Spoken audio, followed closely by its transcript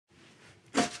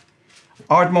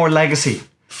Ardmore Legacy,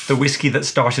 the whiskey that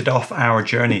started off our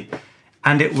journey.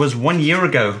 And it was 1 year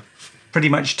ago, pretty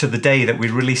much to the day, that we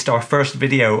released our first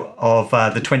video of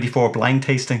the 24 blind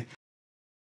tasting.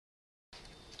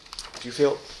 Do you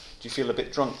feel a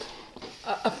bit drunk?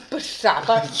 A bit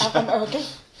Sabbath, I'm early.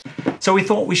 So we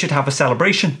thought we should have a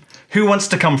celebration. Who wants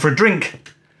to come for a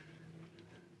drink?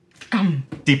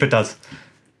 Deepa does.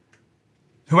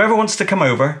 Whoever wants to come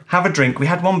over, have a drink. We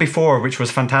had one before, which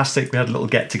was fantastic. We had a little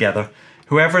get together.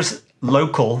 Whoever's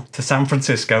local to San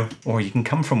Francisco, or you can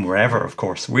come from wherever, of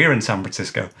course. We're in San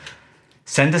Francisco.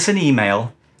 Send us an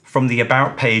email from the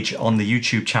About page on the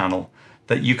YouTube channel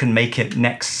that you can make it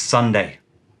next Sunday.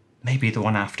 Maybe the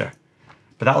one after.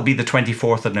 But that'll be the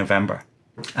 24th of November.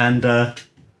 And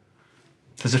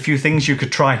there's a few things you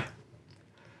could try.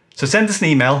 So send us an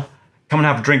email. Come and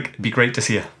have a drink. It'd be great to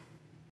see you.